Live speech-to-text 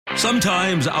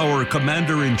Sometimes our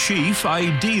commander-in-chief,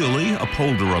 ideally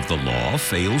upholder of the law,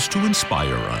 fails to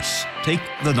inspire us. Take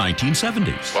the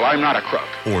 1970s. Well, I'm not a crook.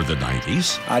 Or the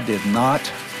 90s. I did not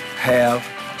have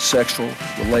sexual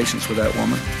relations with that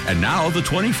woman. And now the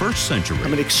 21st century.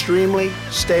 I'm an extremely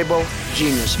stable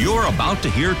genius. You're about to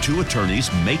hear two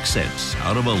attorneys make sense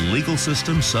out of a legal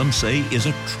system some say is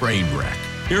a train wreck.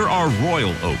 Here are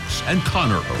Royal Oakes and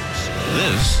Connor Oakes.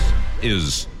 This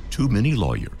is Too Many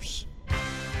Lawyers.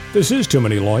 This is Too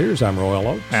Many Lawyers. I'm Royal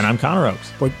Oakes. And I'm Connor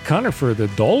Oakes. But Connor, for the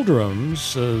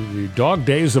doldrums, the dog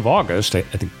days of August, I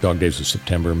think dog days of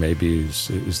September maybe is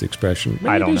the expression. Maybe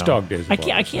I don't know. Dog days of August.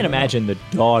 I can't imagine the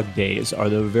dog days are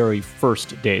the very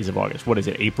first days of August. What is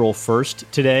it, April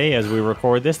 1st today as we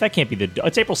record this? That can't be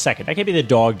it's April 2nd. That can't be the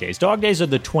dog days. Dog days are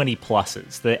the 20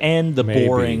 pluses, the end, the maybe.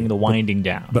 Boring, the winding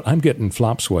down. But I'm getting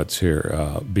flop sweats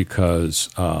here because...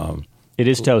 it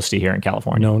is toasty here in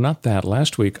California. No, not that.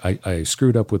 Last week, I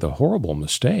screwed up with a horrible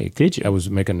mistake. Did you? I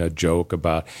was making a joke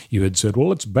about, you had said, well,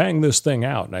 let's bang this thing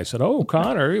out. And I said, oh,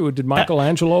 Connor, did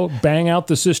Michelangelo bang out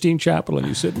the Sistine Chapel? And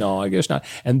you said, no, I guess not.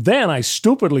 And then I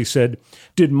stupidly said,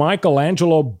 did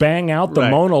Michelangelo bang out the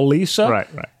Mona Lisa? Right.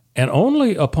 And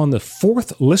only upon the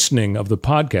fourth listening of the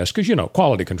podcast, because,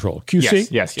 quality control, QC?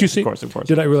 Yes, QC, of course.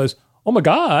 Did I realize, oh, my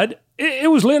God, it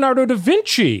was Leonardo da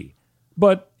Vinci.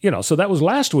 But, so that was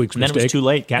last week's mistake. And then it was too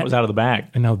late. Cat was out of the bag.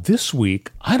 And now this week,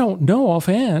 I don't know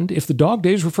offhand if the dog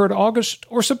days refer to August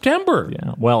or September.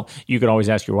 Yeah. Well, you could always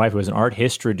ask your wife, who has an art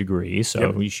history degree,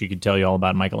 so she could tell you all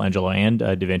about Michelangelo and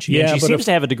Da Vinci. Yeah, and she seems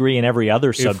to have a degree in every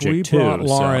other subject, too. If we brought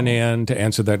Lauren in to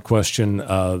answer that question,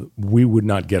 we would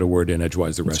not get a word in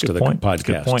edgewise the rest of the podcast. That's a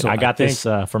good point. So I got this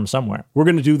from somewhere. We're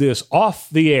going to do this off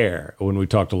the air when we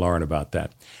talk to Lauren about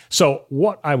that. So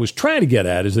what I was trying to get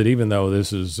at is that even though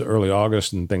this is early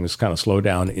August and things kind of slow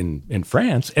down in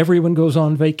France, everyone goes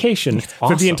on vacation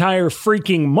for the entire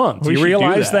freaking month. You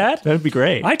realize that? That'd be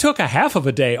great. I took a half of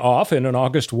a day off in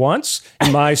August once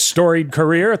in my storied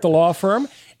career at the law firm.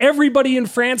 Everybody in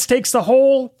France takes the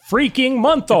whole freaking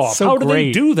month off. How do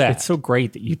they do that? It's so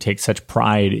great that you take such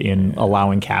pride in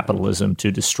allowing capitalism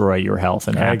to destroy your health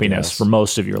and happiness for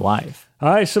most of your life.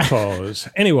 I suppose.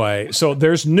 Anyway, so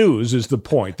there's news is the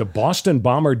point. The Boston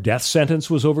bomber death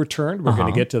sentence was overturned. We're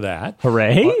going to get to that.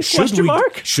 Hooray?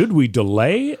 Should we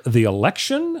delay the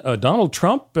election? Donald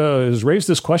Trump has raised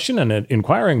this question, and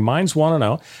inquiring minds want to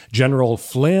know. General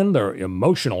Flynn, the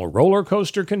emotional roller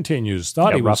coaster continues.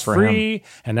 Thought he was free,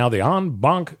 and now the en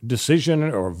banc decision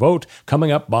or vote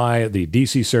coming up by the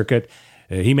D.C. Circuit.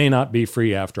 He may not be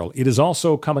free after all. It is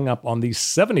also coming up on the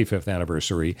 75th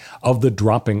anniversary of the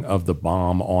dropping of the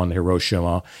bomb on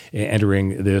Hiroshima,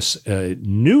 entering this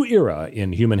new era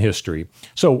in human history.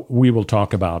 So we will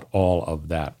talk about all of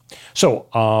that.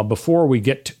 So before we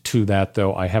get to that,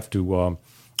 though, I have to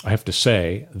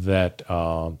say that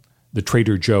the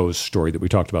Trader Joe's story that we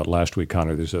talked about last week,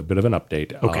 Connor, there's a bit of an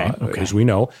update. Okay. As we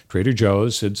know, Trader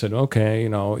Joe's had said, okay,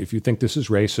 if you think this is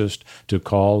racist to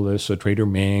call this a Trader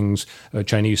Ming's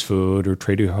Chinese food or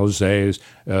Trader Jose's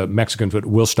Mexican food,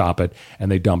 we'll stop it.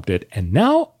 And they dumped it. And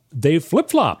now they've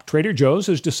flip-flopped. Trader Joe's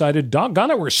has decided, doggone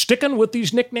it, we're sticking with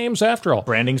these nicknames after all.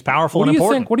 Branding's powerful and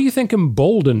important. What do you think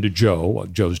emboldened Joe? Well,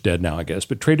 Joe's dead now, I guess,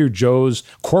 but Trader Joe's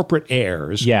corporate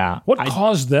heirs. Yeah. What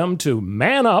caused them to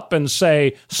man up and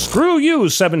say, screw you,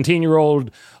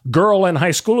 17-year-old girl in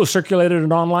high school who circulated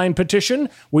an online petition?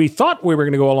 We thought we were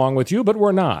going to go along with you, but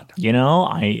we're not.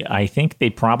 I think they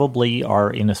probably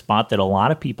are in a spot that a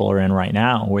lot of people are in right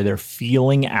now, where they're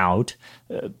feeling out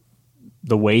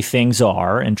the way things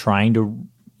are and trying to,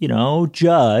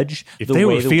 judge. If they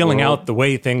were feeling out the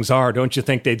way things are, don't you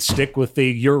think they'd stick with the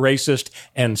you're racist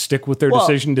and stick with their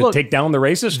decision to take down the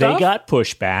racist stuff? They got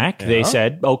pushback. Yeah. They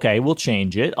said, okay, we'll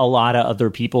change it. A lot of other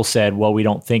people said, well, we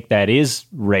don't think that is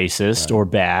racist or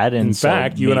bad. And in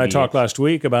fact, you and I talked last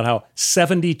week about how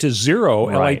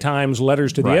 70-0 LA Times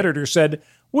letters to the editor said,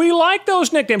 we like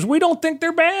those nicknames. We don't think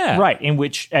they're bad. Right.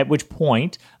 At which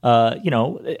point,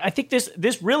 I think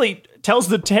this really tells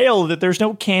the tale that there's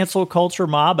no cancel culture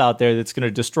mob out there that's going to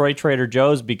destroy Trader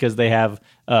Joe's because they have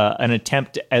an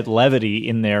attempt at levity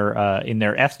in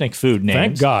their ethnic food names.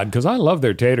 Thank God, because I love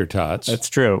their tater tots. That's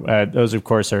true. Those, of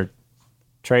course, are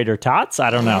Trader Tots. I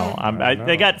don't know.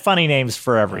 They got funny names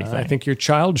for everything. I think you're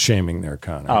child shaming there,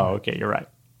 Connor. Oh, okay. You're right.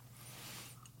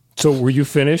 So were you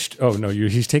finished? Oh, no,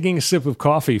 he's taking a sip of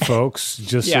coffee, folks.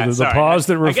 Just the pause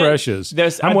that refreshes.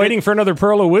 I'm waiting for another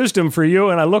pearl of wisdom for you,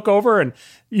 and I look over, and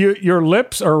your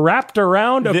lips are wrapped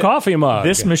around a coffee mug.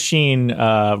 This machine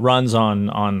runs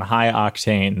on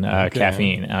high-octane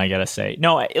caffeine, I got to say.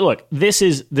 No, look, this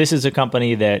is a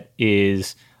company that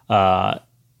is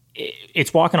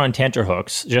it's walking on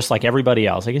tenterhooks, just like everybody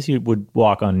else. I guess you would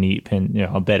walk on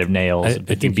a bed of nails,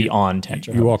 but you'd be on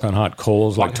tenterhooks. You walk on hot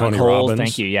coals like Tony Robbins.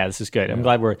 Thank you. Yeah, this is good. I'm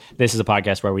glad this is a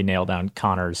podcast where we nail down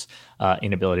Connor's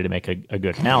inability to make a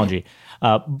good analogy.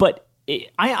 But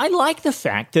I like the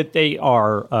fact that they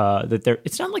are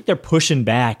it's not like they're pushing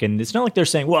back, and it's not like they're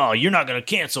saying, well, you're not going to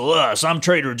cancel us. I'm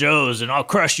Trader Joe's and I'll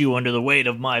crush you under the weight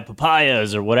of my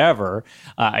papayas or whatever.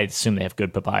 I assume they have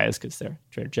good papayas because they're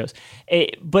Trader Joe's.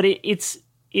 But it's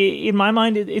in my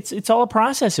mind, it's all a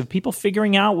process of people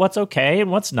figuring out what's okay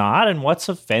and what's not, and what's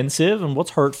offensive and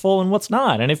what's hurtful and what's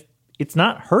not. And if it's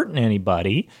not hurting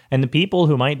anybody and the people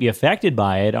who might be affected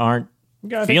by it aren't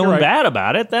feeling bad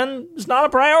about it, then it's not a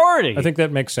priority. I think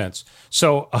that makes sense.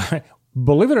 So,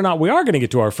 believe it or not, we are going to get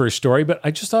to our first story, but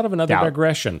I just thought of another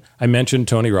digression. I mentioned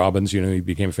Tony Robbins. He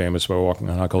became famous by walking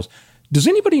on hot coals. Does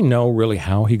anybody know really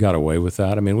how he got away with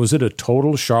that? I mean, was it a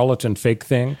total charlatan fake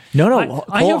thing? No.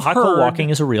 Hot coal walking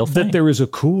is a real thing. That there is a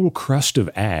cool crust of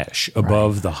ash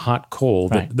above the hot coal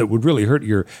that would really hurt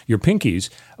your pinkies.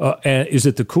 And is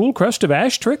it the cool crust of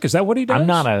ash trick? Is that what he does? I'm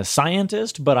not a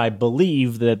scientist, but I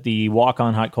believe that the walk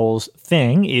on hot coals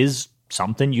thing is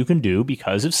something you can do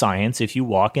because of science if you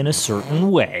walk in a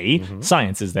certain way. Mm-hmm.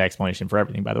 Science is the explanation for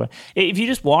everything, by the way. If you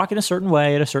just walk in a certain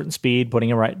way at a certain speed, putting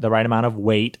the right amount of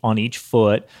weight on each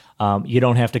foot, you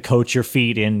don't have to coat your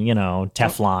feet in,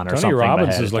 Teflon or something. Tony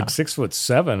Robbins is like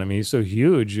 6'7". I mean, he's so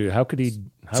huge. How could he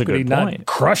not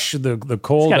crush the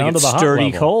coal down to the hot sturdy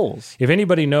level? Coals. If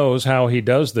anybody knows how he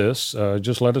does this,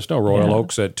 just let us know. Royal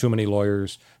Oaks at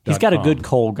TooManyLawyers.com. He's got a good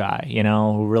coal guy,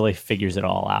 who really figures it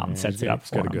all out and sets it up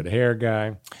for him. He's got a good hair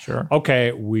guy. Sure.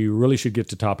 Okay, we really should get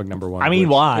to topic number one. I mean,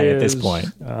 why at this point?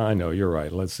 I know, you're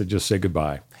right. Let's just say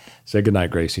goodbye. Say goodnight,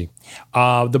 Gracie.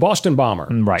 The Boston bomber.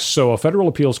 Right. So a federal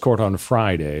appeals court on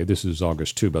Friday, this is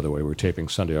August 2, by the way, we're taping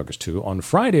Sunday, August 2. On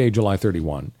Friday, July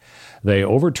 31, they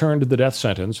overturned the death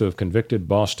sentence of convicted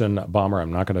Boston bomber.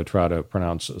 I'm not going to try to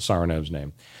pronounce Saranev's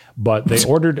name. But they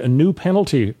ordered a new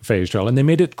penalty phase trial, and they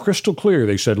made it crystal clear.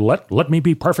 They said, let me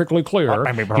be perfectly clear.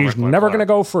 He's never going to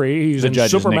go free. He's in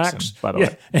Supermax, Nixon, by the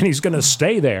way. And he's going to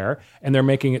stay there. And they're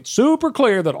making it super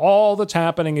clear that all that's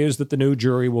happening is that the new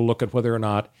jury will look at whether or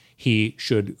not he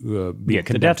should be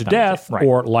condemned to death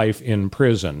or life in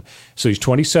prison. So he's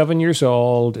 27 years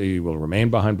old. He will remain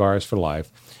behind bars for life.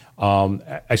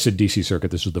 I said D.C.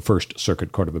 Circuit. This is the First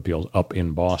Circuit Court of Appeals up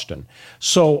in Boston.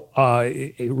 So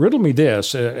riddle me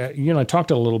this. I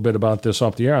talked a little bit about this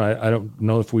off the air, and I don't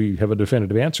know if we have a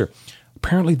definitive answer.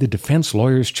 Apparently, the defense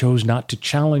lawyers chose not to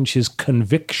challenge his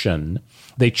conviction.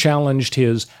 They challenged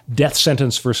his death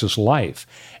sentence versus life.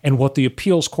 And what the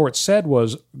appeals court said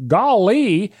was,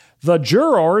 golly, the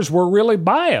jurors were really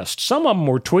biased. Some of them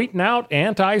were tweeting out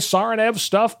anti-Saranev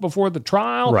stuff before the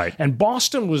trial. Right. And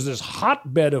Boston was this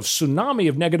hotbed of tsunami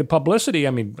of negative publicity.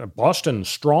 I mean, Boston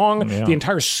strong. Yeah. The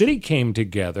entire city came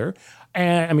together.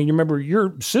 And I mean, you remember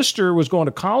your sister was going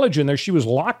to college in there. She was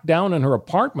locked down in her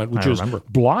apartment, which is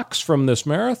blocks from this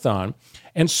marathon.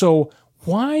 And so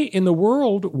why in the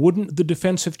world wouldn't the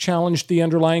defense have challenged the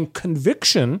underlying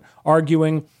conviction,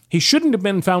 arguing he shouldn't have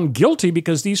been found guilty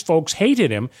because these folks hated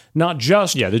him, not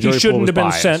just the jury he shouldn't have been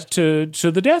biased. sent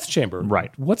to the death chamber.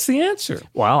 Right. What's the answer?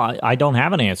 Well, I don't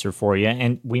have an answer for you,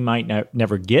 and we might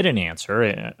never get an answer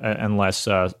unless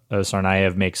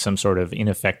Tsarnaev makes some sort of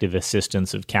ineffective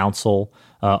assistance of counsel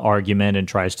argument and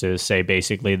tries to say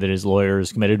basically that his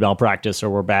lawyers committed malpractice or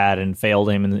were bad and failed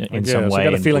him in some way. I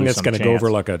got a feeling that's going to go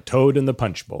over like a toad in the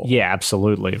punch bowl. Yeah,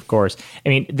 absolutely, of course. I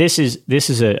mean, this is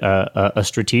a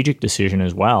strategic decision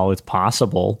as well. It's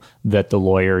possible that the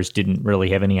lawyers didn't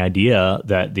really have any idea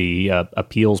that the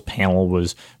appeals panel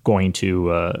was going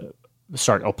to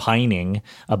start opining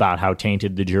about how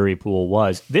tainted the jury pool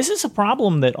was. This is a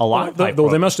problem that a lot of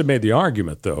they must have made the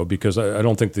argument, though, because I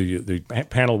don't think the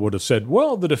panel would have said,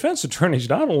 well, the defense attorneys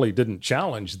not only didn't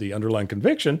challenge the underlying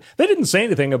conviction, they didn't say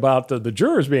anything about the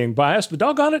jurors being biased, but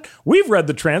doggone it, we've read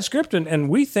the transcript, and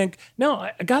we think, no,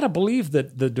 I got to believe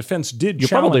that the defense did You're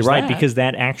challenge probably right, that. Because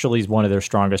that actually is one of their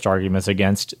strongest arguments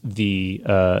against the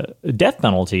death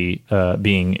penalty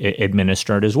being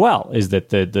administered as well, is that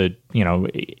the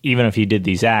even if he did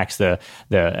these acts, the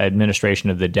administration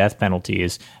of the death penalty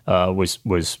was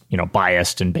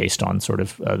biased and based on sort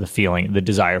of the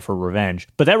desire for revenge.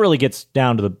 But that really gets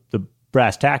down to the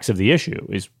brass tacks of the issue: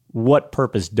 is what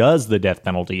purpose does the death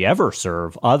penalty ever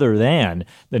serve other than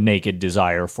the naked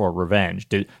desire for revenge?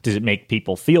 Does it make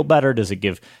people feel better? Does it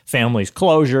give families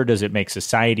closure? Does it make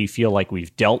society feel like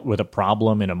we've dealt with a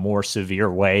problem in a more severe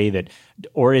way?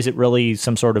 Or is it really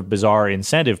some sort of bizarre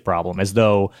incentive problem, as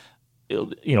though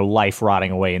life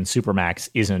rotting away in Supermax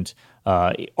isn't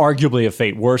arguably a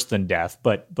fate worse than death,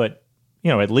 but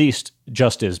at least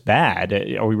just as bad.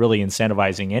 Are we really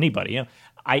incentivizing anybody?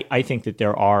 I think that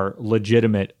there are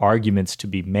legitimate arguments to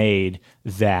be made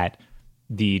that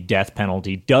the death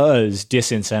penalty does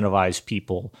disincentivize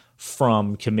people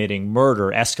from committing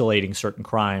murder, escalating certain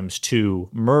crimes to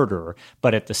murder.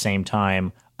 But at the same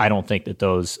time, I don't think that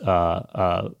those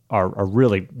are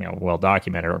really well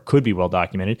documented or could be well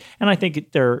documented. And I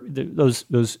think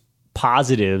those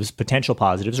positives, potential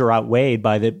positives, are outweighed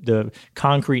by the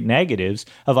concrete negatives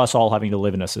of us all having to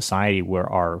live in a society where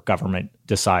our government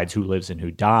decides who lives and who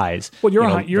dies in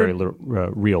a very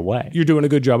real way. You're doing a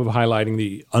good job of highlighting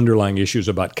the underlying issues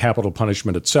about capital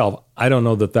punishment itself. I don't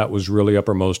know that was really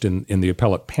uppermost in the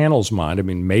appellate panel's mind. I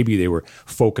mean, maybe they were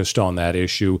focused on that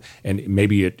issue and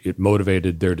maybe it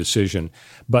motivated their decision.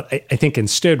 But I think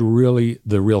instead, really,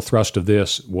 the real thrust of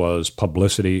this was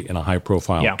publicity in a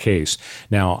high-profile case.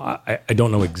 Now, I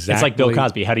don't know exactly. It's like Bill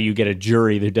Cosby. How do you get a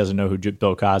jury that doesn't know who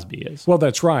Bill Cosby is? Well,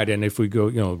 that's right. And if we go,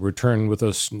 return with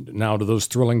us now to those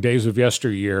thrilling days of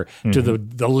yesteryear, to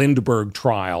the Lindbergh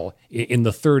trial in the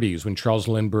 30s when Charles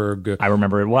Lindbergh. I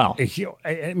remember it well.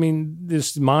 I mean,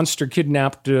 this monster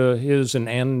kidnapped his and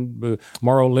Anne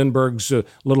Morrow Lindbergh's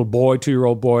little boy,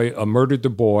 2-year-old boy, murdered the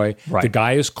boy. Right. The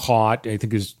guy is caught. I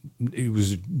think he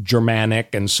was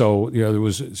Germanic, and so there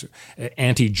was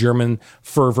anti-German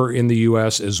fervor in the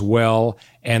U.S. as well.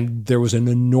 And there was an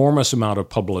enormous amount of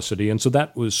publicity. And so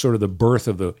that was sort of the birth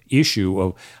of the issue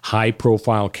of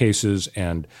high-profile cases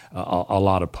and a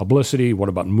lot of publicity. What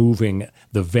about moving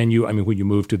the venue? I mean, when you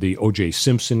move to the O.J.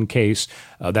 Simpson case,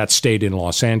 that stayed in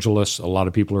Los Angeles. A lot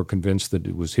of people are convinced that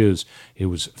it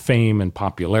was fame and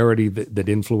popularity that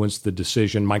influenced the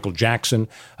decision. Michael Jackson,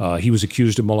 he was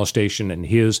accused of molestation, and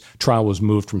his trial was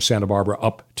moved from Santa Barbara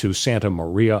up to Santa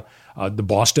Maria. The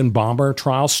Boston bomber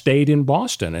trial stayed in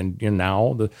Boston, and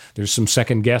now there's some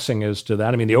second guessing as to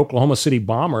that. I mean, the Oklahoma City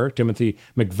bomber, Timothy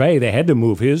McVeigh, they had to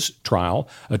move his trial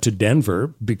to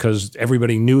Denver because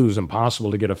everybody knew it was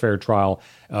impossible to get a fair trial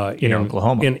in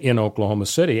Oklahoma. In Oklahoma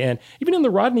City. And even in the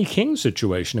Rodney King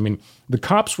situation, I mean, the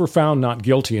cops were found not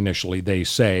guilty initially, they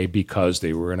say, because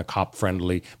they were in a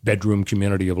cop-friendly bedroom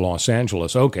community of Los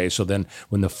Angeles. Okay, so then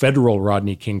when the federal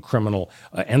Rodney King criminal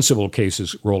and civil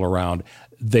cases roll around,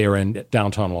 they're in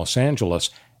downtown Los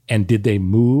Angeles. And did they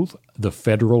move the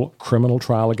federal criminal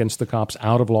trial against the cops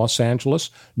out of Los Angeles?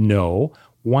 No.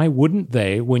 Why wouldn't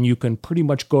they, when you can pretty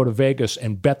much go to Vegas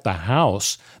and bet the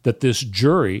house that this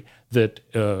jury that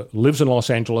lives in Los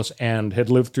Angeles and had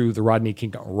lived through the Rodney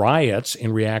King riots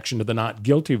in reaction to the not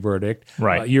guilty verdict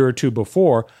a year or two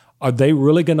before, are they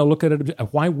really going to look at it?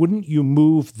 Why wouldn't you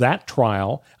move that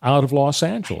trial out of Los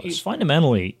Angeles?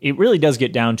 Fundamentally, it really does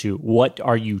get down to what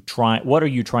are you trying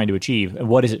to achieve, and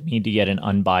what does it mean to get an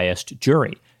unbiased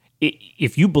jury?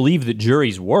 If you believe that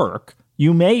juries work,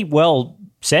 you may well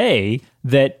say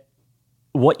that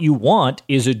what you want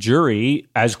is a jury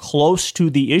as close to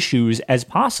the issues as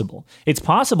possible. It's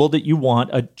possible that you want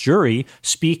a jury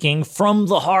speaking from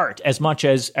the heart as much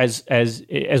as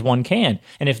one can.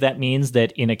 And if that means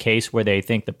that in a case where they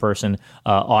think the person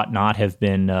ought not have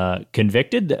been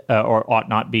convicted or ought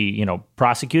not be,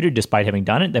 prosecuted despite having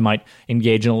done it, they might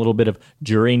engage in a little bit of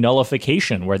jury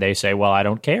nullification where they say, well, I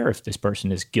don't care if this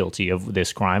person is guilty of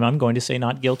this crime. I'm going to say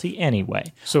not guilty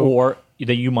anyway. Or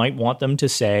that you might want them to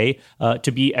say,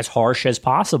 to be as harsh as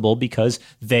possible because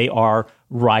they are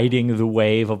riding the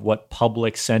wave of what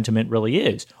public sentiment really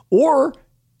is. Or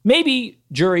maybe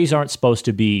juries aren't supposed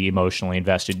to be emotionally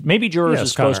invested. Maybe jurors are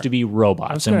supposed to be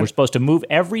robots, and we're supposed to move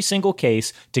every single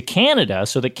case to Canada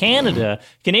so that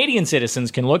Canadian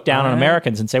citizens can look down on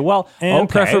Americans and say, well, and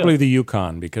preferably the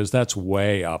Yukon, because that's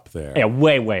way up there. Yeah,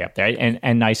 way up there,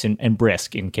 and nice and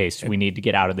brisk in case we need to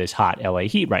get out of this hot LA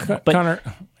heat right now. But Connor,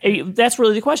 that's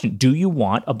really the question. Do you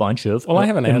want a bunch of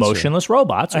emotionless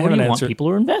robots, or do you want people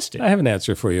who are invested? I have an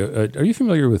answer for you. Are you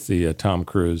familiar with the Tom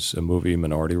Cruise movie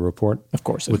Minority Report? Of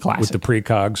course, with the precogs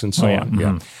and so on. Mm-hmm.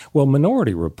 Yeah. Well,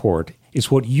 Minority Report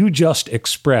is what you just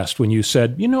expressed when you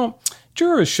said,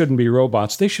 jurors shouldn't be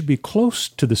robots. They should be close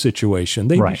to the situation.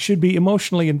 They should be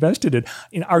emotionally invested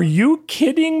in. Are you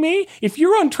kidding me? If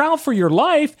you're on trial for your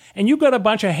life and you've got a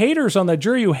bunch of haters on the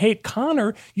jury who hate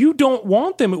Connor, you don't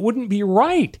want them. It wouldn't be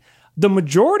right. The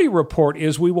Majority Report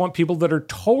is we want people that are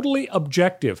totally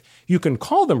objective. You can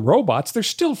call them robots. They're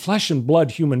still flesh and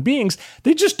blood human beings.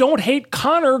 They just don't hate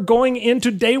Connor going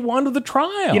into day one of the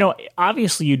trial.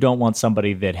 Obviously you don't want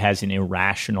somebody that has an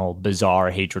irrational,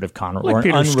 bizarre hatred of Connor. Like or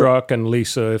Peter Strzok and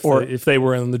Lisa, if they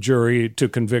were in the jury to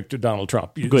convict Donald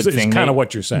Trump. Good thing. It's kind of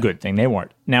what you're saying. Good thing they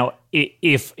weren't. Now,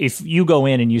 if you go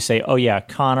in and you say, oh yeah,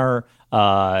 Connor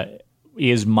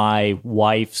is my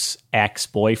wife's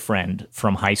ex-boyfriend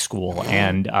from high school,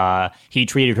 and he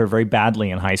treated her very badly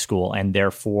in high school, and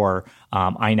therefore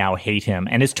I now hate him,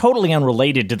 and it's totally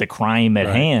unrelated to the crime at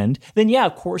hand, then yeah,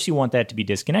 of course you want that to be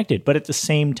disconnected. But at the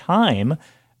same time,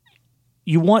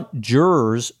 you want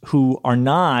jurors who are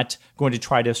not going to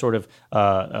try to sort of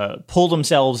pull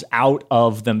themselves out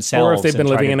of themselves. Or if they've been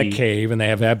living in a cave and they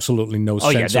have absolutely no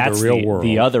sense of the real world.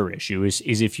 The other issue is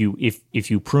if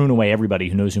you prune away everybody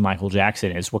who knows who Michael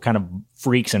Jackson is, what kind of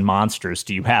freaks and monsters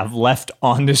do you have left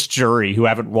on this jury who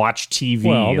haven't watched TV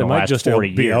in the last 40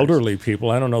 years? Be elderly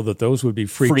people. I don't know that those would be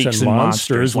freaks and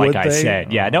monsters, like I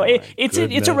said. Yeah, no, it's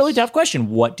a really tough question.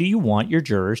 What do you want your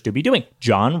jurors to be doing?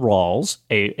 John Rawls,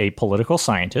 a political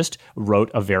scientist,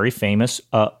 wrote a very famous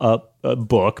a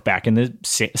book back in the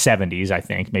 70s, I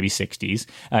think, maybe 60s,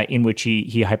 in which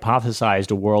he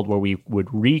hypothesized a world where we would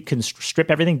strip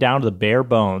everything down to the bare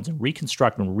bones and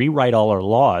reconstruct and rewrite all our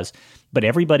laws. But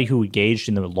everybody who engaged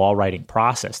in the law writing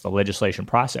process, the legislation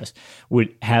process,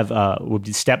 would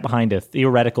step behind a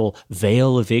theoretical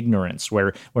veil of ignorance,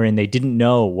 wherein they didn't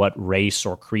know what race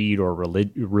or creed or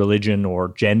religion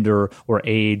or gender or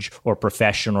age or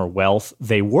profession or wealth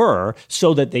they were,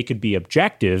 so that they could be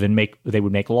objective and they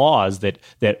would make laws that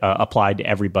applied to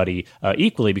everybody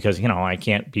equally. Because I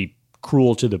can't be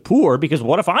cruel to the poor because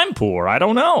what if I'm poor? I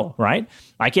don't know, right?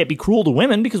 I can't be cruel to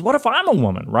women because what if I'm a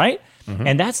woman, right? Mm-hmm.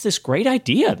 And that's this great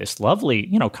idea, this lovely,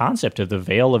 concept of the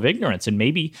veil of ignorance. And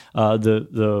maybe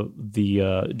the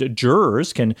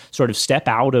jurors can sort of step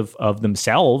out of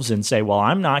themselves and say, well,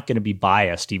 I'm not going to be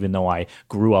biased, even though I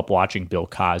grew up watching Bill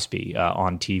Cosby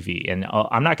on TV. And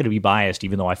I'm not going to be biased,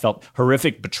 even though I felt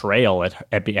horrific betrayal at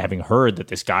having heard that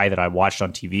this guy that I watched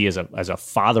on TV as a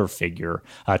father figure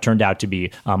turned out to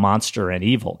be a monster and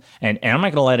evil. And I'm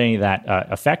not going to let any of that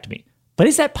affect me. But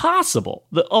is that possible?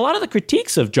 A lot of the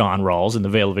critiques of John Rawls in The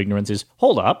Veil of Ignorance is,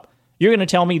 hold up, you're going to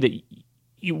tell me that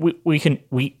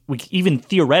we even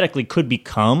theoretically could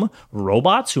become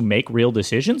robots who make real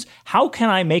decisions? How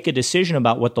can I make a decision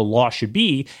about what the law should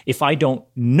be if I don't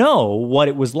know what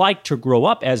it was like to grow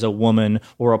up as a woman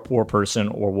or a poor person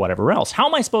or whatever else? How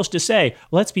am I supposed to say,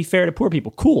 let's be fair to poor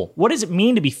people? Cool. What does it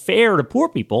mean to be fair to poor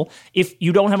people if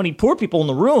you don't have any poor people in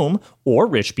the room or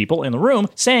rich people in the room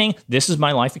saying, this is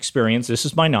my life experience, this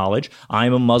is my knowledge,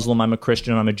 I'm a Muslim, I'm a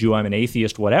Christian, I'm a Jew, I'm an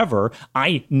atheist, whatever.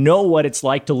 I know what it's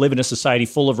like to live in a society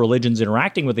full of religions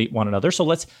interacting with one another. So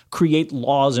let's create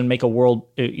laws and make a world,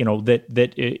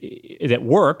 that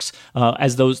works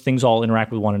as those things all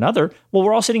interact with one another. Well,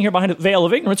 we're all sitting here behind a veil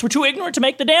of ignorance. We're too ignorant to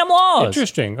make the damn laws.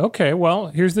 Interesting. Okay. Well,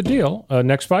 here's the deal.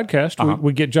 Next podcast,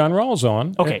 we get John Rawls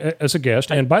on as a guest.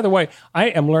 And by the way, I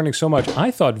am learning so much.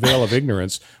 I thought veil of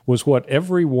ignorance was what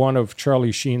every one of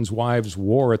Charlie Sheen's wives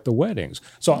wore at the weddings.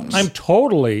 So I'm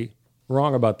totally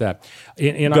wrong about that.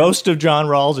 Ghost of John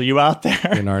Rawls, are you out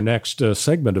there? In our next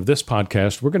segment of this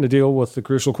podcast, we're going to deal with the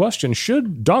crucial question,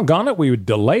 should, doggone it, we would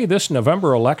delay this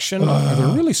November election? Are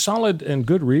there really solid and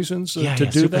good reasons to do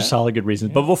super that? Solid good reasons.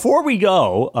 Yeah. But before we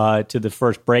go to the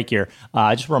first break here,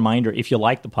 just a reminder, if you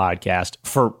like the podcast,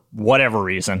 for whatever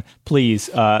reason, please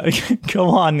go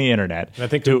on the internet. I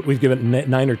think we've given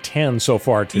 9 or 10 so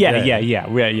far today.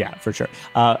 Yeah, for sure.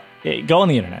 Go on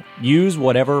the internet. Use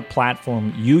whatever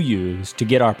platform you use to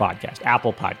get our podcast.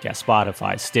 Apple Podcasts,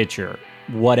 Spotify, Stitcher,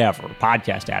 whatever.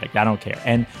 Podcast Addict, I don't care.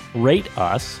 And rate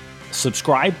us,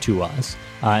 subscribe to us,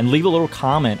 and leave a little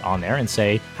comment on there and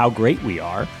say how great we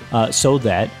are so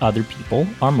that other people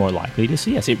are more likely to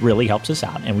see us. It really helps us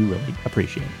out, and we really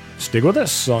appreciate it. Stick with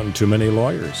us on Too Many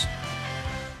Lawyers.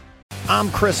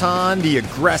 I'm Chris Hahn, the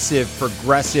Aggressive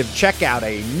Progressive. Check out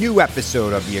a new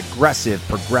episode of the Aggressive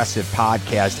Progressive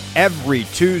podcast every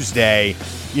Tuesday.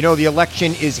 You know, the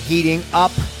election is heating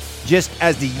up just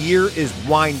as the year is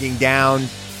winding down.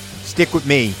 Stick with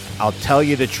me. I'll tell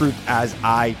you the truth as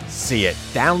I see it.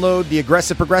 Download the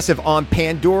Aggressive Progressive on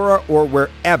Pandora or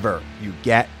wherever you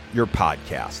get your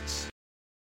podcasts.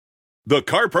 The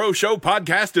CarPro Show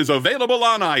podcast is available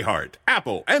on iHeart,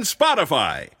 Apple, and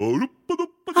Spotify.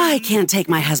 I can't take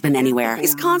my husband anywhere.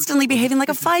 He's constantly behaving like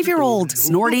a 5-year-old,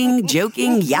 snorting,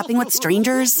 joking, yapping with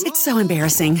strangers. It's so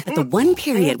embarrassing that the one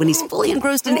period when he's fully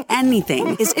engrossed in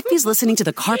anything is if he's listening to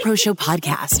the CarPro Show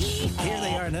podcast. Here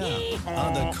they are now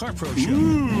on the CarPro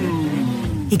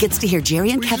Show. He gets to hear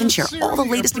Jerry and Kevin share all the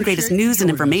latest and greatest news and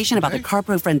information about the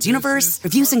CarPro Friends universe,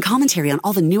 reviews and commentary on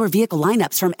all the newer vehicle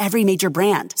lineups from every major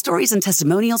brand, stories and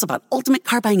testimonials about ultimate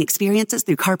car buying experiences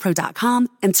through CarPro.com,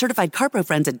 and certified CarPro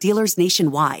Friends at dealers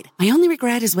nationwide. My only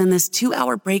regret is when this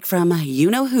 2-hour break from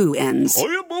you-know-who ends.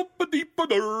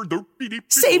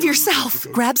 Save yourself.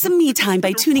 Grab some me time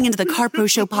by tuning into the CarPro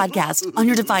Show podcast on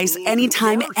your device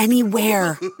anytime,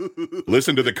 anywhere.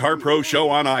 Listen to the CarPro Show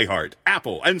on iHeart,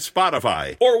 Apple, and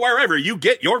Spotify, or wherever you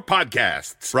get your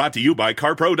podcasts. Brought to you by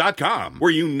CarPro.com,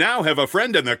 where you now have a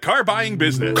friend in the car buying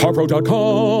business.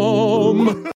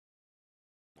 CarPro.com.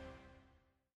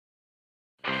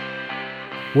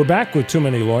 We're back with Too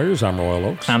Many Lawyers. I'm Royal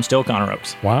Oakes. I'm still Connor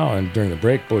Oakes. Wow, and during the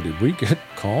break, boy, did we get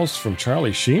calls from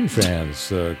Charlie Sheen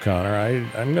fans, Connor.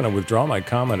 I'm going to withdraw my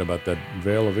comment about that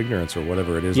veil of ignorance or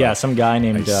whatever it is. Yeah, some guy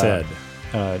named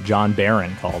John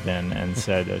Barron called in and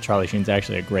said Charlie Sheen's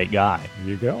actually a great guy. There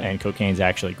you go. And cocaine's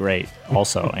actually great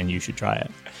also, and you should try it.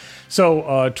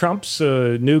 So Trump's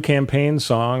new campaign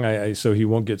song, so he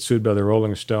won't get sued by the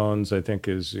Rolling Stones, I think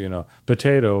is,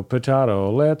 potato, potato,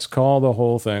 let's call the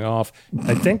whole thing off.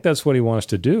 I think that's what he wants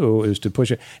to do, is to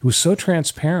push it. It was so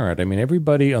transparent. I mean,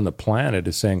 everybody on the planet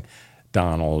is saying,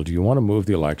 Donald, you want to move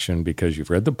the election because you've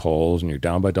read the polls and you're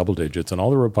down by double digits, and all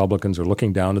the Republicans are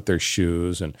looking down at their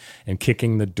shoes and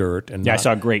kicking the dirt. And I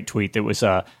saw a great tweet that was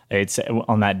it's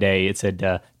on that day. It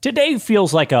said, today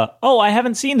feels like I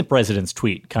haven't seen the president's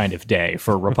tweet kind of day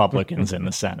for Republicans in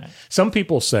the Senate. Some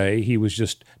people say he was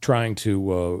just trying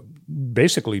to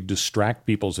basically distract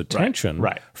people's attention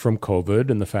from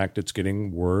COVID and the fact it's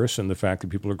getting worse and the fact that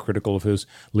people are critical of his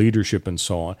leadership and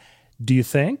so on. Do you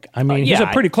think? I mean, he's a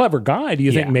pretty clever guy. Do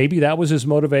you think maybe that was his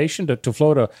motivation to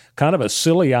float a kind of a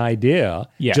silly idea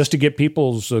just to get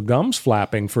people's gums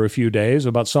flapping for a few days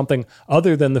about something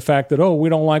other than the fact that, we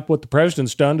don't like what the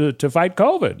president's done to fight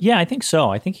COVID? Yeah, I think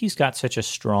so. I think he's got such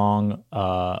strong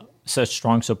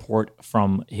support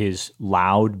from his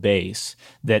loud base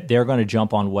that they're going to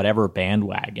jump on whatever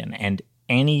bandwagon, and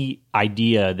any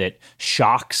idea that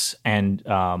shocks and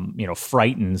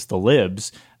frightens the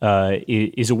libs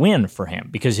is a win for him,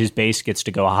 because his base gets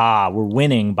to go, we're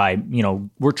winning by,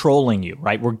 we're trolling you,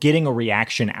 right? We're getting a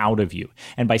reaction out of you.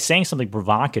 And by saying something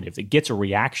provocative that gets a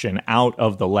reaction out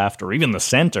of the left or even the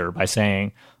center by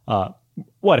saying,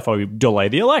 what if I delay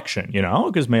the election,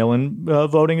 because mail-in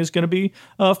voting is going to be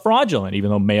fraudulent, even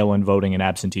though mail-in voting and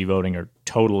absentee voting are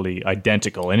totally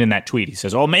identical. And in that tweet, he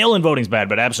says, mail-in voting's bad,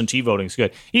 but absentee voting's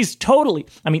good. He's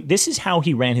this is how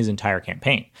he ran his entire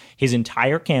campaign. His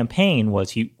entire campaign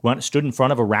was he stood in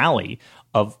front of a rally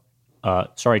of,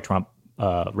 Trump,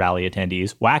 rally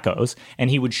attendees, wackos, and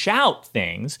he would shout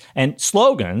things and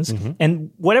slogans,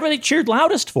 and whatever they cheered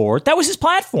loudest for, that was his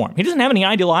platform. He doesn't have any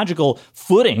ideological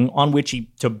footing on which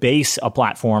to base a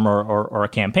platform or a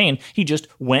campaign. He just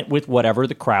went with whatever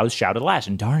the crowds shouted last.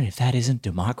 And darn, if that isn't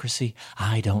democracy,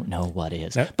 I don't know what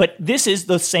is. But this is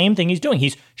the same thing he's doing.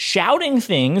 He's shouting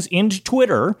things into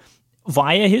Twitter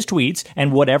via his tweets,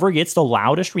 and whatever gets the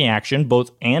loudest reaction, both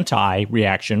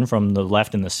anti-reaction from the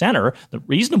left and the center, the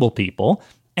reasonable people,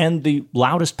 and the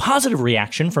loudest positive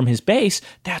reaction from his base,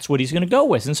 that's what he's going to go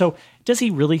with. And so does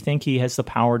he really think he has the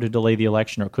power to delay the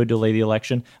election or could delay the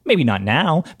election? Maybe not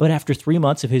now, but after 3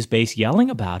 months of his base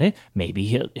yelling about it, maybe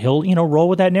he'll roll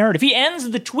with that narrative. He ends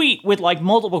the tweet with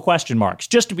multiple question marks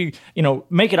just to be,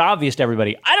 make it obvious to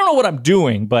everybody. I don't know what I'm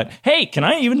doing, but hey, can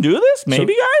I even do this?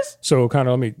 Maybe, guys? So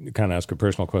let me ask a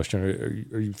personal question.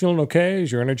 Are you feeling okay?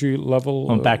 Is your energy level?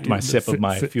 I'm back to my sip of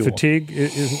my fuel. Fatigue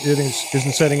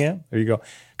isn't setting in? There you go.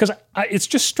 Because it's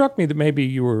just struck me that maybe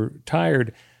you were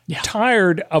tired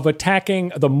of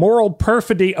attacking the moral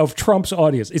perfidy of Trump's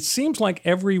audience. It seems like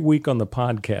every week on the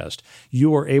podcast,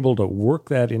 you are able to work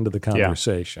that into the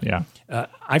conversation. Yeah.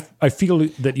 I feel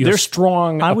that you have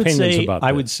strong opinions about that.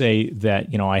 I would say that,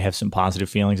 I have some positive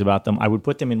feelings about them. I would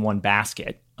put them in one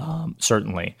basket,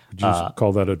 certainly. Would you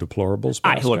call that a deplorables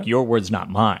basket? Look, your words, not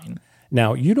mine.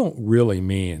 Now, you don't really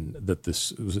mean that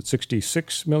this, was it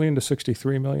 66 million to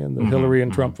 63 million, the Hillary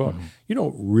and Trump vote? You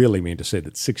don't really mean to say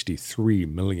that 63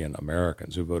 million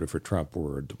Americans who voted for Trump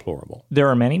were deplorable. There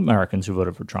are many Americans who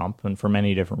voted for Trump, and for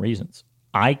many different reasons.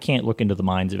 I can't look into the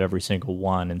minds of every single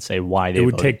one and say why they voted. It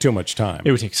would take too much time.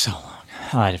 It would take so long.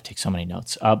 I'd have to take so many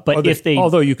notes.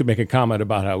 Although you could make a comment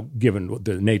about how, given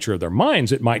the nature of their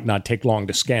minds, it might not take long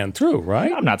to scan through,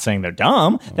 right? I'm not saying they're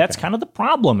dumb. Okay. That's kind of the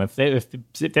problem. If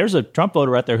there's a Trump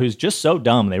voter out there who's just so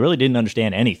dumb, they really didn't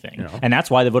understand anything, and that's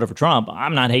why they voted for Trump,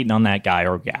 I'm not hating on that guy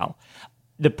or gal.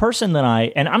 the person that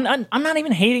I'm not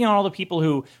even hating on all the people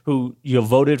who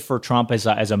voted for Trump as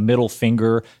a middle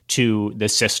finger to the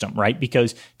system, right?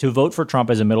 Because to vote for Trump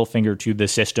as a middle finger to the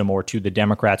system or to the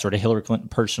Democrats or to Hillary Clinton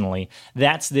personally,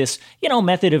 that's this,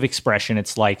 method of expression.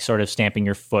 It's like sort of stamping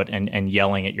your foot and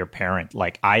yelling at your parent.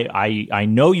 Like, I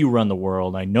know you run the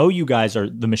world. I know you guys are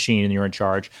the machine and you're in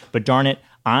charge, but darn it,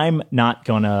 I'm not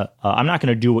gonna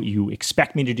do what you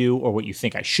expect me to do or what you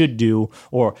think I should do,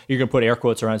 or you're gonna put air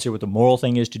quotes around here what the moral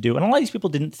thing is to do. And a lot of these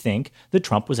people didn't think that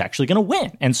Trump was actually gonna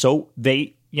win, and so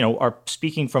they are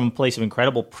speaking from a place of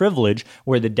incredible privilege,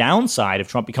 where the downside of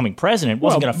Trump becoming president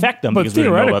wasn't going to affect them because we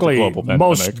didn't know about the global pandemic.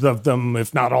 Most of them,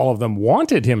 if not all of them,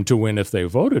 wanted him to win if they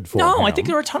voted for him. No, I think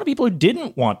there were a ton of people who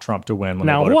didn't want Trump to win when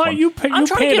they voted for him. I'm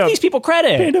trying to give these people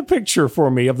credit. Paint a picture for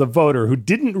me of the voter who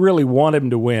didn't really want him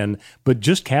to win, but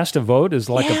just cast a vote as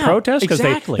like a protest because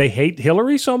they hate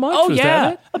Hillary so much? Oh,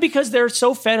 that it? Because they're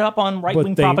so fed up on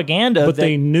right-wing propaganda. But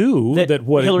they knew that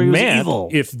what Hillary it meant, was evil.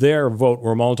 if their vote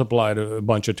were multiplied a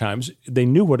bunch of times, they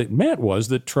knew what it meant was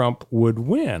that Trump would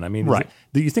win. I mean,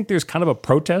 do you think there's kind of a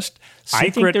protest secret? I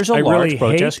think there's a large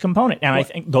protest component. And I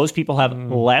think those people have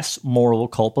less moral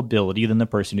culpability than the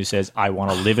person who says, I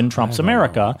want to live in Trump's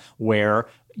America, where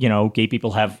gay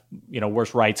people have,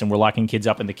 worse rights, and we're locking kids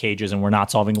up in the cages, and we're not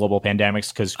solving global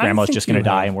pandemics because grandma's just going to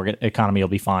die and the economy will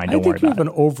be fine. Don't worry about it. I think you have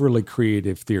an overly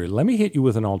creative theory. Let me hit you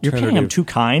with an alternative. You're kidding. I'm too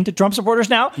kind to Trump supporters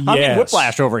now? Yes. I'm getting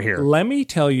whiplash over here. Let me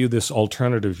tell you this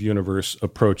alternative universe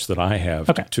approach that I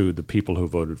have to the people who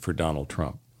voted for Donald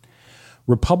Trump.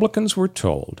 Republicans were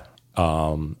told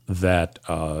that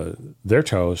they're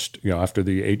toast, after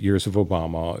the 8 years of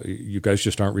Obama, you guys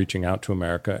just aren't reaching out to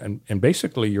America. And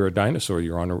basically, you're a dinosaur.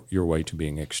 You're on your way to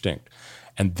being extinct.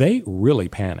 And they really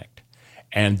panicked.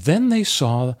 And then they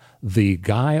saw the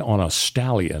guy on a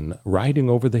stallion riding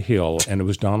over the hill, and it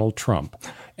was Donald Trump.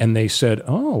 And they said,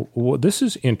 oh, well, this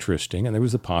is interesting. And there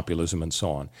was the populism and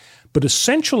so on. But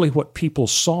essentially what people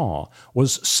saw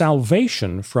was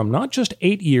salvation from not just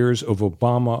 8 years of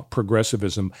Obama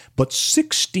progressivism, but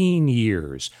 16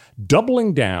 years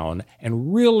doubling down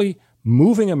and really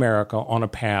moving America on a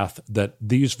path that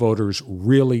these voters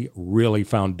really, really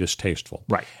found distasteful.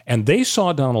 Right. And they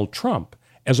saw Donald Trump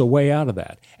as a way out of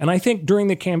that. And I think during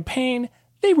the campaign,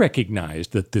 they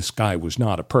recognized that this guy was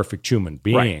not a perfect human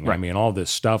being. Right. I mean, all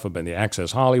this stuff about the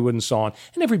Access Hollywood and so on,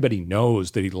 and everybody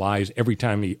knows that he lies every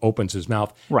time he opens his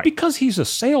mouth because he's a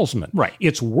salesman. Right.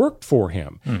 It's worked for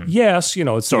him. Mm-hmm. Yes,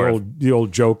 it's the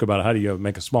old joke about how do you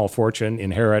make a small fortune,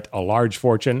 inherit a large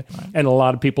fortune, and a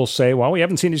lot of people say, well, we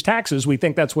haven't seen his taxes. We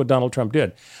think that's what Donald Trump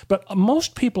did. But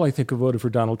most people, I think, who voted for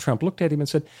Donald Trump looked at him and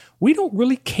said, we don't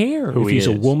really care if he's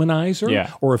a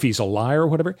womanizer or if he's a liar or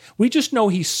whatever. We just know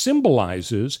he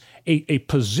symbolizes a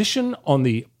position on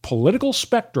the political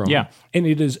spectrum, and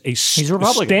it is he's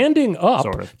standing up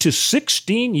to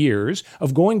 16 years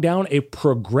of going down a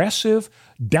progressive,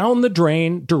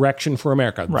 down-the-drain direction for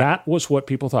America. Right. That was what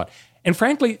people thought. And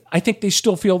frankly, I think they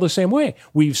still feel the same way.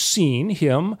 We've seen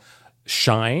him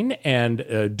shine and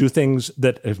do things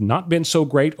that have not been so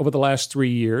great over the last 3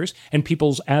 years, and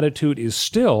people's attitude is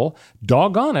still,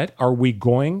 doggone it, are we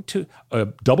going to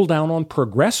double down on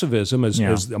progressivism as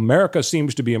America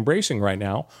seems to be embracing right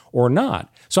now, or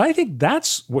not? So I think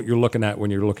that's what you're looking at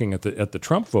when you're looking at the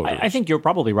Trump voters. I think you're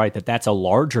probably right that that's a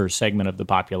larger segment of the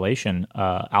population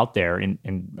out there,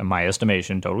 in my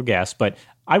estimation, total guess, but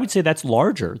I would say that's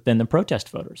larger than the protest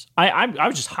voters. I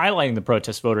was just highlighting the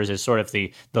protest voters as sort of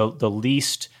the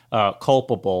least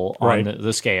culpable on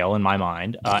the scale in my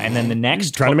mind. And then the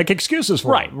next... Trying to make excuses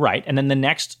for it. Right. And then the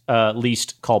next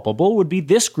least culpable would be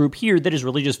this group here that is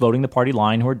really just voting the party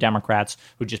line, who are Democrats,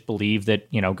 who just believe that,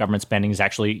 government spending is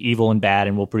actually evil and bad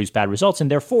and will produce bad results. And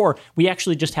therefore, we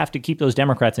actually just have to keep those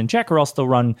Democrats in check, or else they'll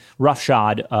run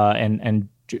roughshod and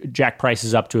jack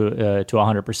prices up to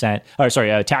 100%, or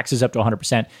sorry, taxes up to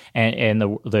 100%, and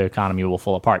the economy will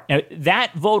fall apart. Now,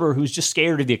 that voter who's just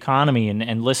scared of the economy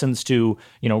and listens to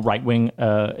right-wing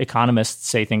economists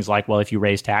say things like, well, if you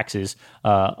raise taxes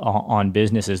on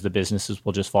businesses, the businesses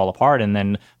will just fall apart, and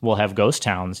then we'll have ghost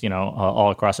towns,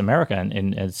 all across America,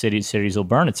 and cities will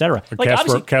burn, et cetera.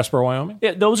 Like Casper, Wyoming?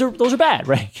 Yeah, those are bad,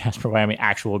 right? Casper, Wyoming,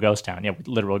 actual ghost town, with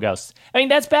literal ghosts. I mean,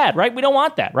 that's bad, right? We don't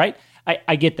want that, right?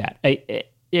 I get that.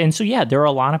 And so, there are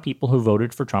a lot of people who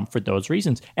voted for Trump for those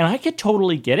reasons. And I could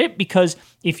totally get it, because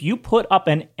if you put up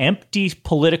an empty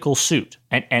political suit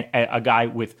and a guy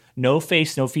with no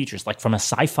face, no features, like from a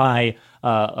sci-fi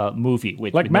movie.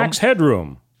 Like Max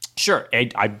Headroom. Sure.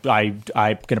 I'm going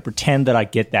to pretend that I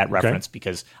get that reference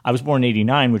because I was born in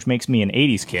 89, which makes me an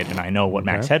 80s kid, and I know what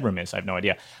Max Headroom is. I have no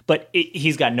idea. But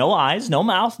he's got no eyes, no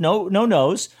mouth, no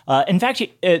nose. In fact,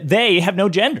 they have no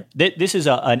gender. This is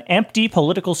an empty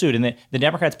political suit, and the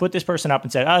Democrats put this person up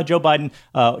and said, Joe Biden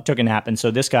took a nap, and so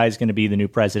this guy is going to be the new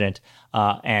president.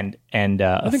 I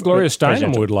think Gloria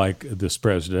Steinem would like this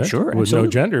president with no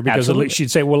gender because at least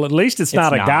she'd say, well, at least it's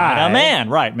not a guy. A man,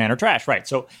 right? Man or trash, right?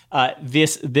 So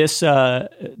this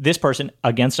person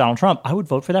against Donald Trump, I would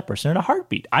vote for that person in a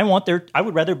heartbeat. I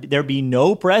would rather there be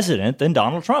no president than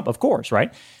Donald Trump, of course,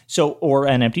 right? So, or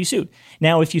an empty suit.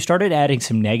 Now, if you started adding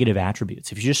some negative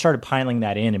attributes, if you just started piling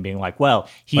that in and being like, well,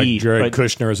 like Jared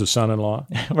Kushner as a son-in-law,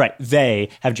 right? They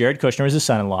have Jared Kushner as a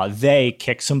son-in-law. They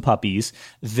kick some puppies.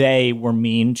 They were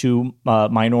mean to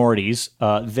minorities.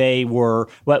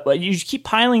 You keep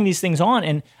piling these things on,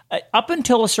 and up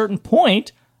until a certain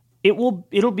point, it'll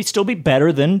still be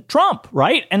better than Trump,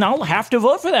 right? And I'll have to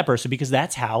vote for that person because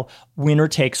that's how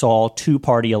winner-takes-all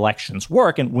two-party elections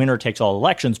work, and winner-takes-all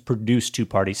elections produce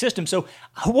two-party systems. So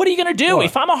what are you going to do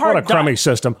if I'm a hard What a crummy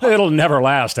system. It'll never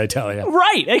last, I tell you.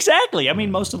 Right, exactly. I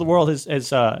mean, most of the world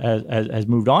has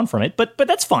moved on from it, but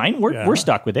that's fine. We're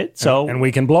stuck with it. So and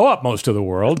we can blow up most of the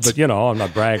world, but I'm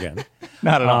not bragging.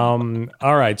 Not at all.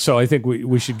 All right, so I think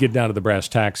we should get down to the brass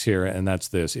tacks here, and that's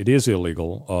this. It is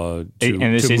illegal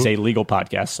a legal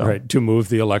podcast. So. Right, to move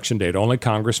the election date. Only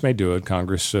Congress may do it.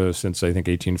 Congress, since I think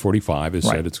 1845, has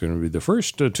said it's going to be the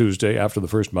first Tuesday after the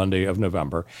first Monday of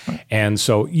November. Right. And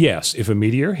so, yes, if a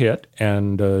meteor hit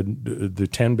and the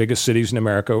 10 biggest cities in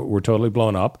America were totally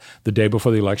blown up the day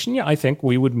before the election, I think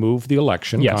we would move the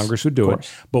election. Yes, Congress would do it.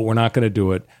 But we're not going to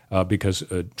do it because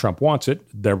Trump wants it.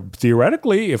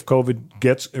 Theoretically, if COVID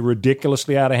gets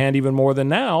ridiculously out of hand even more than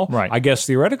now, I guess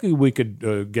theoretically we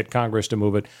could get Congress to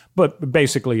move it. But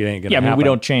basically, it ain't going to happen. We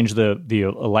don't change the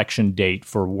election date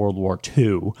for World War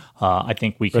II. I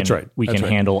think we can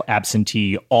handle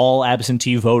all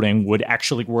absentee voting would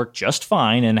actually work just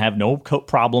fine and have no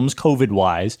problems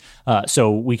COVID-wise.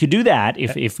 So we could do that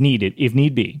if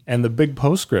need be. And the big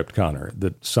postscript, Connor,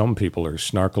 that some people are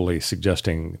snarkily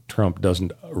suggesting Trump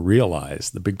doesn't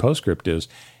realize, the big postscript is,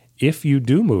 if you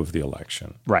do move the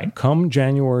election, come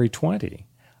January 20,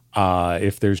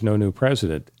 if there's no new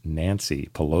president, Nancy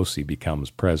Pelosi becomes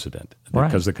president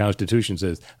because the Constitution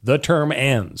says the term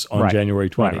ends on January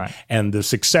 20, and the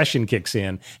succession kicks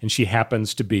in, and she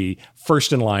happens to be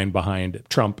first in line behind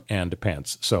Trump and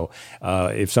Pence. So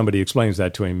if somebody explains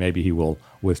that to him, maybe he will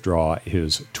withdraw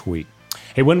his tweet.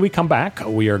 Hey, when we come back,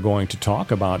 we are going to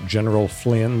talk about General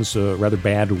Flynn's rather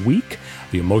bad week.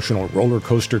 The emotional roller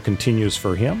coaster continues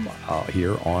for him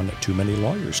here on Too Many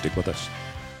Lawyers. Stick with us.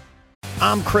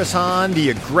 I'm Chris Hahn, the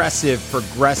Aggressive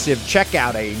Progressive. Check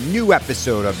out a new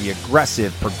episode of the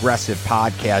Aggressive Progressive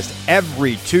podcast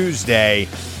every Tuesday.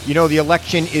 The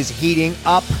election is heating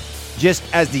up just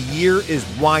as the year is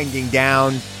winding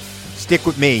down. Stick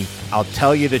with me. I'll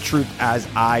tell you the truth as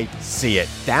I see it.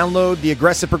 Download the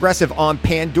Aggressive Progressive on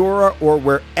Pandora or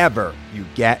wherever you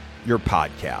get your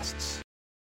podcasts.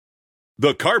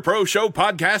 The CarPro Show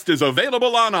podcast is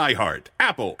available on iHeart,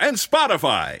 Apple, and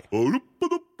Spotify.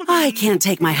 I can't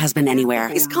take my husband anywhere.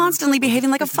 He's constantly behaving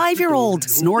like a 5-year-old.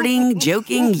 Snorting,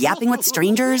 joking, yapping with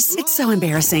strangers. It's so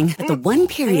embarrassing. But the one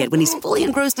period when he's fully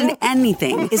engrossed in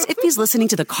anything is if he's listening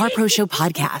to the CarPro Show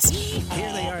podcast.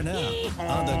 Here they are now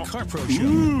on the CarPro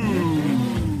Show.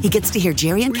 He gets to hear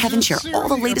Jerry and Kevin share all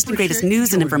the latest and greatest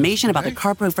news and information about the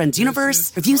CarPro Friends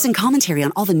universe, reviews and commentary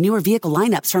on all the newer vehicle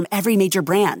lineups from every major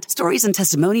brand, stories and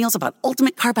testimonials about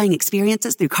ultimate car buying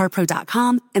experiences through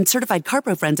CarPro.com, and certified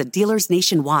CarPro Friends at dealers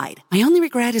nationwide. My only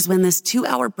regret is when this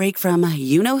 2-hour break from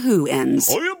you-know-who ends.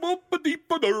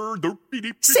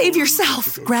 Save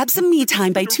yourself. Grab some me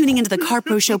time by tuning into the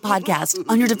CarPro Show podcast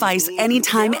on your device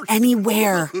anytime,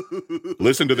 anywhere.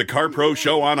 Listen to the CarPro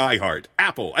Show on iHeart,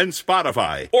 Apple, and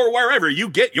Spotify, or wherever you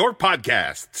get your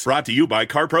podcasts. Brought to you by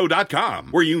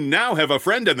CarPro.com, where you now have a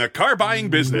friend in the car buying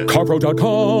business.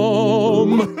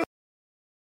 CarPro.com.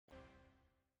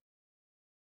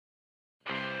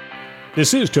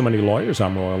 This is Too Many Lawyers.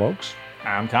 I'm Royal Oakes.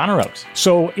 I'm Connor Oakes.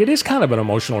 So it is kind of an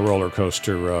emotional roller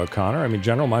coaster, Connor. I mean,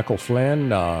 General Michael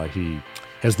Flynn, he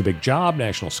has the big job,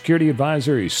 National Security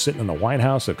Advisor. He's sitting in the White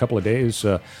House a couple of days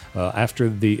after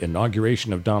the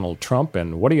inauguration of Donald Trump.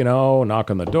 And what do you know? Knock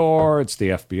on the door. It's the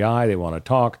FBI. They want to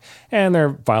talk. And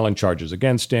they're filing charges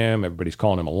against him. Everybody's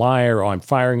calling him a liar. Oh, I'm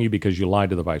firing you because you lied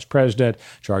to the vice president.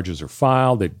 Charges are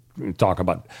filed. They talk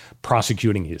about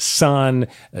prosecuting his son.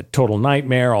 A total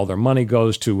nightmare. All their money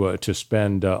goes to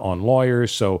spend on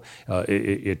lawyers. So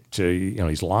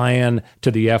he's lying to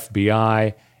the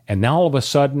FBI. And now all of a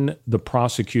sudden, the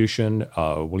prosecution,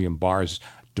 William Barr's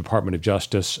Department of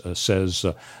Justice says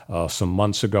some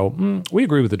months ago, we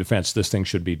agree with the defense, this thing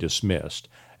should be dismissed.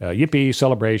 Yippee,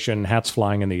 celebration, hats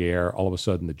flying in the air. All of a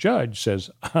sudden, the judge says,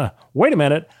 wait a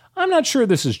minute, I'm not sure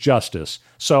this is justice.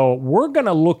 So we're going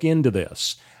to look into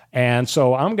this. And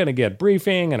so I'm going to get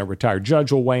briefing, and a retired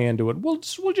judge will weigh into it. We'll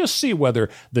just see whether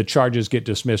the charges get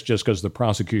dismissed just because the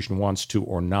prosecution wants to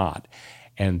or not.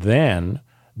 And then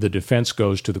the defense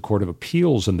goes to the Court of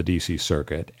Appeals in the D.C.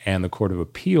 Circuit, and the Court of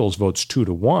Appeals votes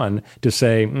 2-1 to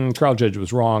say, trial judge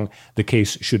was wrong, the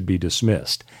case should be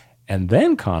dismissed. And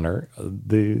then, Connor,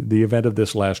 the event of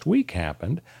this last week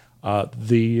happened.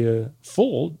 The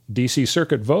full D.C.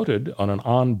 Circuit voted on an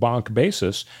en banc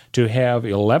basis to have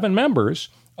 11 members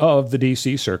of the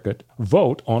D.C. Circuit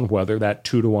vote on whether that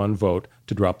 2-1 vote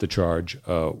to drop the charge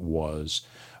was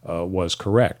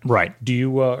correct. Right.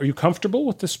 Are you comfortable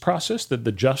with this process, that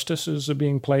the justices are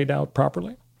being played out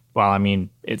properly? Well, I mean,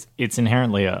 it's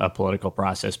inherently a political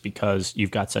process because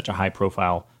you've got such a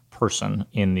high-profile person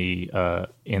in the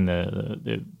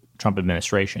Trump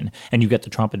administration, and you get the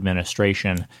Trump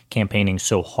administration campaigning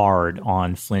so hard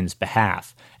on Flynn's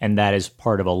behalf, and that is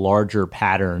part of a larger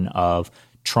pattern of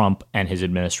Trump and his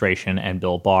administration and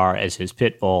Bill Barr as his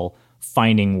pit bull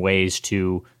finding ways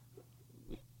to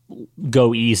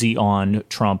go easy on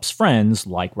Trump's friends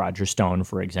like Roger Stone,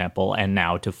 for example, and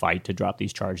now to fight to drop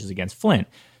these charges against Flynn.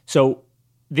 So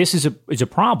this is a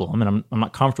problem, and I'm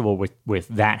not comfortable with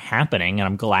that happening. And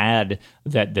I'm glad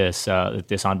that this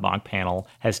en banc panel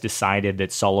has decided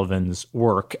that Sullivan's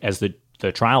work as the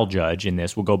trial judge in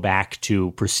this will go back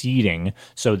to proceeding,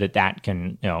 so that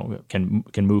can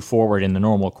move forward in the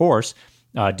normal course,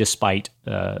 despite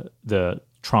the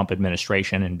Trump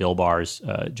administration and Bill Barr's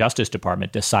Justice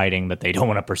Department deciding that they don't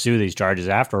want to pursue these charges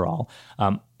after all.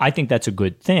 I think that's a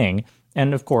good thing.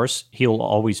 And of course, he'll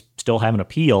always still have an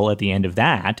appeal at the end of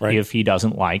that, right, if he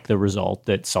doesn't like the result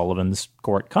that Sullivan's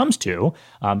court comes to.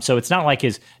 So it's not like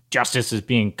his justice is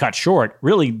being cut short.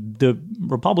 Really, the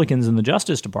Republicans in the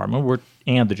Justice Department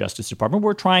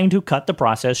were trying to cut the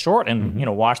process short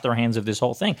and wash their hands of this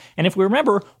whole thing. And if we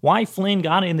remember why Flynn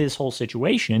got in this whole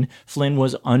situation, Flynn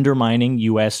was undermining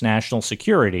U.S. national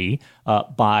security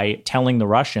by telling the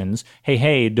Russians,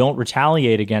 hey, don't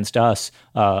retaliate against us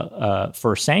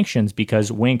for sanctions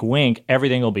because wink, wink,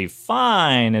 everything will be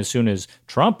fine as soon as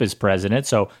Trump is president.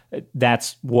 So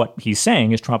that's what he's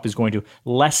saying, is Trump is going to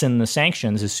lessen the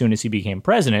sanctions as soon as he became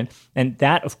president. And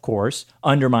that, of course,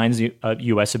 undermines the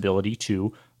U.S. ability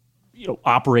to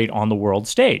operate on the world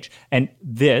stage. And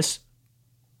this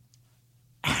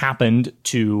happened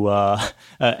to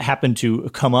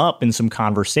come up in some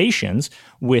conversations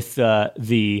with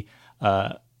the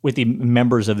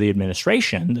members of the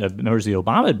administration, the members of the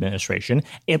Obama administration,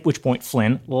 at which point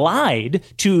Flynn lied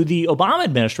to the Obama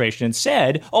administration and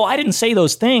said, I didn't say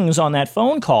those things on that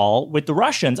phone call with the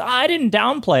Russians. I didn't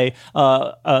downplay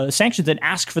sanctions and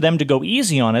ask for them to go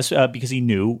easy on us because he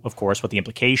knew, of course, what the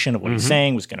implication of what he's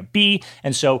saying was going to be.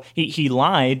 And so he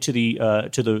lied to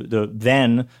the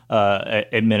then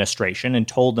administration and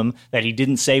told them that he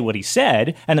didn't say what he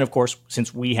said. And then, of course,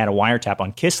 since we had a wiretap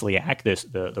on Kislyak,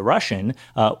 the Russian,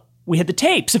 we had the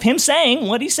tapes of him saying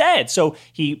what he said. So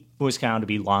he was found to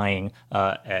be lying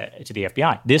to the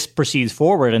FBI. This proceeds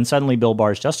forward, and suddenly Bill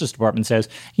Barr's Justice Department says,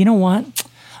 you know what?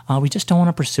 We just don't want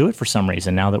to pursue it for some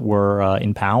reason now that we're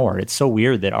in power. It's so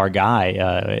weird that our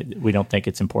guy, we don't think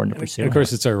it's important to pursue. Of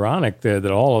course, it's ironic that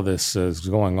all of this is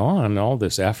going on, all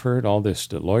this effort, all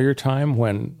this lawyer time,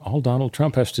 when all Donald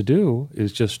Trump has to do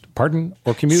is just pardon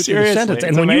or commute the sentence.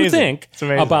 And when you think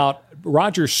about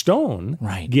Roger Stone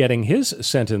getting his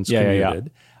sentence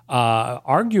commuted,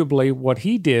 arguably what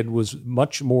he did was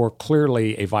much more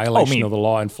clearly a violation of the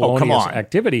law and felonious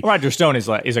activity. Roger Stone is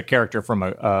a character from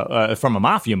a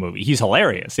mafia movie. He's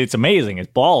hilarious. It's amazing.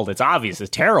 It's bald. It's obvious. It's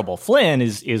terrible. Flynn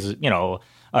is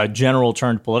a general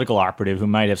turned political operative who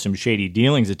might have some shady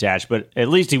dealings attached, but at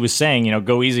least he was saying,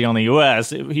 go easy on the U.S.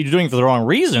 He was doing it for the wrong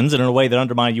reasons and in a way that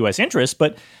undermined U.S. interests.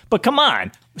 But come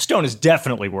on, Stone is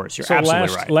definitely worse. You're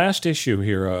absolutely right. Last issue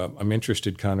here. I'm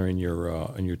interested, Connor, in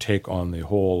your take on the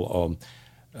whole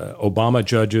Obama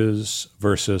judges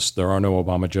versus there are no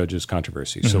Obama judges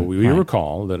controversy. So we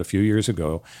recall that a few years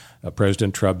ago,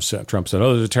 President Trump said,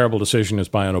 there's a terrible decision is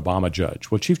by an Obama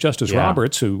judge. Well, Chief Justice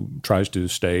Roberts, who tries to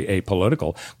stay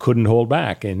apolitical, couldn't hold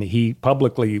back. And he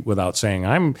publicly, without saying,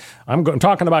 I'm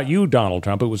talking about you, Donald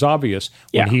Trump, it was obvious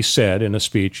when he said in a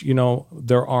speech,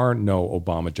 there are no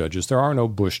Obama judges. There are no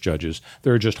Bush judges.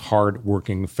 There are just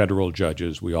hard-working federal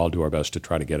judges. We all do our best to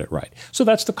try to get it right. So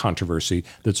that's the controversy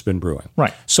that's been brewing.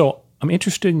 Right. So I'm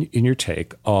interested in your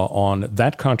take on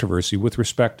that controversy with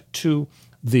respect to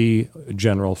the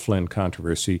General Flynn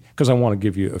controversy, because I want to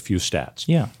give you a few stats.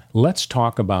 Yeah. Let's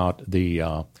talk about the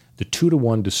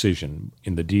 2-1 decision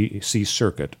in the D.C.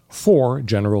 Circuit for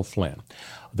General Flynn.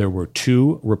 There were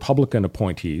 2 Republican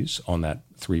appointees on that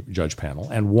 3-judge panel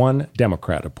and 1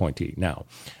 Democrat appointee. Now,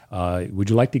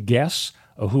 would you like to guess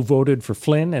who voted for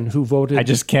Flynn and who voted? I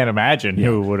just can't imagine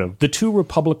who would have. The 2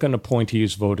 Republican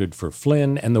appointees voted for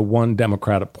Flynn, and the 1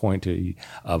 Democrat appointee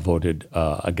voted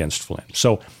against Flynn.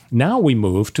 So now we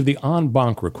move to the en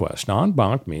banc request. Now, en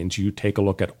banc means you take a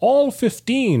look at all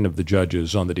 15 of the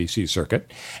judges on the D.C.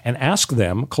 Circuit and ask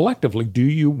them collectively, do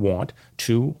you want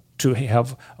to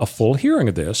have a full hearing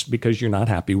of this because you're not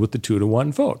happy with the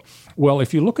 2-1 vote? Well,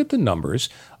 if you look at the numbers,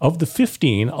 of the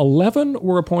 15, 11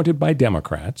 were appointed by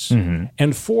Democrats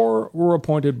and 4 were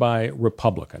appointed by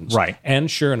Republicans. Right. And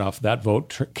sure enough, that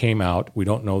vote came out. We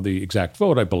don't know the exact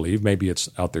vote, I believe. Maybe it's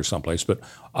out there someplace. But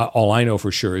all I know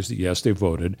for sure is that, yes, they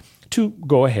voted to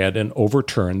go ahead and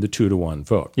overturn the 2-1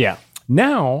 vote. Yeah.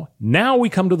 Now we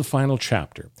come to the final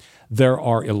chapter. There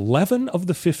are 11 of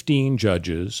the 15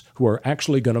 judges who are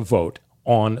actually going to vote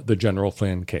on the General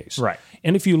Flynn case. Right.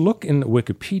 And if you look in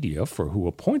Wikipedia for who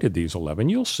appointed these 11,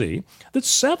 you'll see that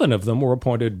 7 of them were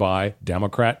appointed by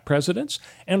Democrat presidents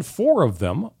and 4 of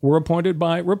them were appointed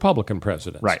by Republican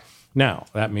presidents. Right. Now,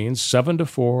 that means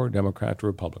 7-4 Democrat to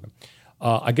Republican.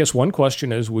 I guess one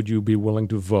question is, would you be willing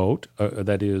to vote,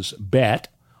 that is, bet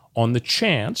on the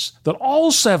chance that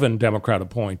all 7 Democrat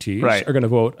appointees are going to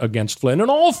vote against Flynn and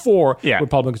all 4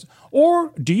 Republicans?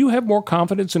 Or do you have more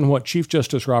confidence in what Chief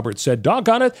Justice Roberts said?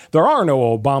 Doggone it, there are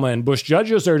no Obama and Bush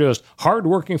judges. They're just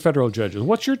hardworking federal judges.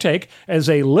 What's your take as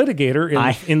a litigator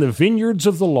in the vineyards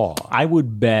of the law? I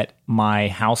would bet my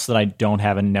house that I don't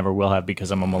have and never will have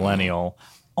because I'm a millennial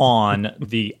on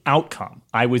the outcome.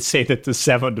 I would say that the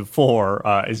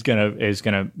 7-4 is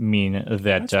gonna mean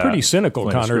that it's pretty cynical,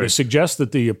 Connor, to suggest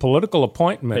that the political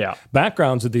appointment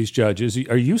backgrounds of these judges.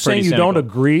 Are you saying you don't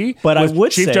agree? But with I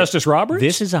would Chief say Justice Roberts?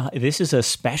 This is a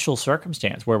special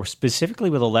circumstance where, specifically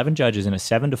with 11 judges in a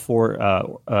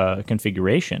 7-4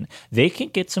 configuration, they can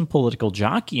get some political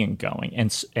jockeying going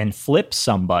and flip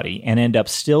somebody and end up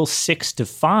still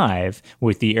 6-5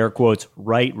 with the air quotes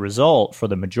right result for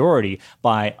the majority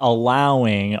by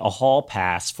allowing a hall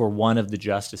pass for one of the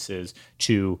justices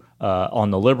to,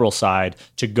 on the liberal side,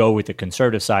 to go with the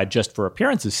conservative side just for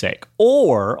appearance's sake.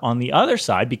 Or on the other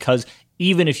side, because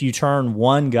even if you turn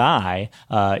one guy,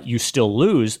 you still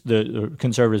lose. The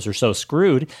conservatives are so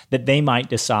screwed that they might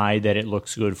decide that it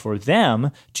looks good for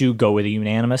them to go with a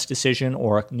unanimous decision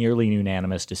or a nearly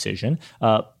unanimous decision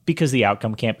because the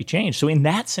outcome can't be changed. So in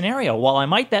that scenario, while I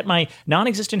might bet my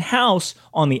non-existent house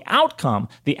on the outcome,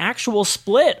 the actual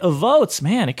split of votes,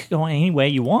 man, it could go any way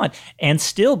you want and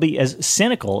still be as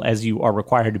cynical as you are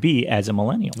required to be as a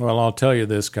millennial. Well, I'll tell you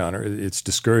this, Connor. It's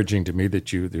discouraging to me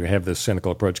that you have this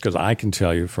cynical approach, because I can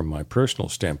tell you from my personal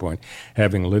standpoint,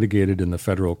 having litigated in the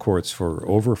federal courts for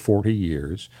over 40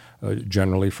 years,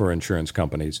 generally for insurance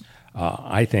companies,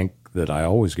 I think that I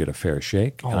always get a fair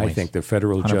shake. Always. And I think the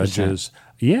federal 100%. judges,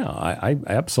 I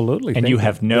absolutely think and you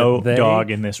have no dog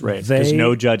in this race because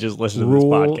no judges listen to this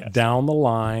podcast. Down the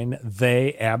line,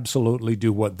 they absolutely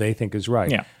do what they think is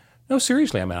right. Yeah. No,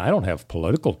 seriously. I mean, I don't have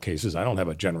political cases. I don't have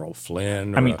a General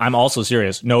Flynn. I'm also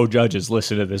serious. No judges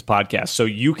listen to this podcast, so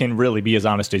you can really be as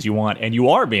honest as you want, and you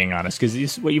are being honest because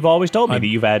this is what you've always told me, that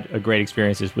you've had great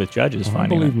experiences with judges. I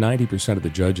believe 90% of the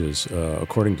judges,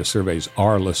 according to surveys,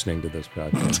 are listening to this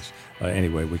podcast.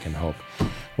 Anyway, we can hope.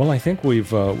 Well, I think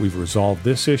we've resolved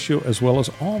this issue as well as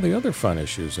all the other fun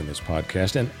issues in this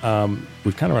podcast, and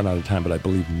we've kind of run out of time. But I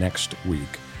believe next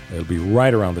week, it'll be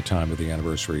right around the time of the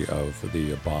anniversary of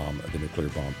the bomb, the nuclear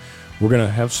bomb. We're going to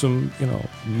have some,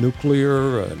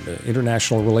 nuclear and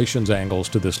international relations angles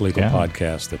to this legal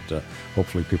podcast that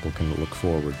hopefully people can look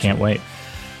forward to. Can't wait.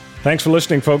 Thanks for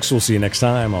listening, folks. We'll see you next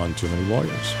time on Too Many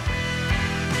Lawyers.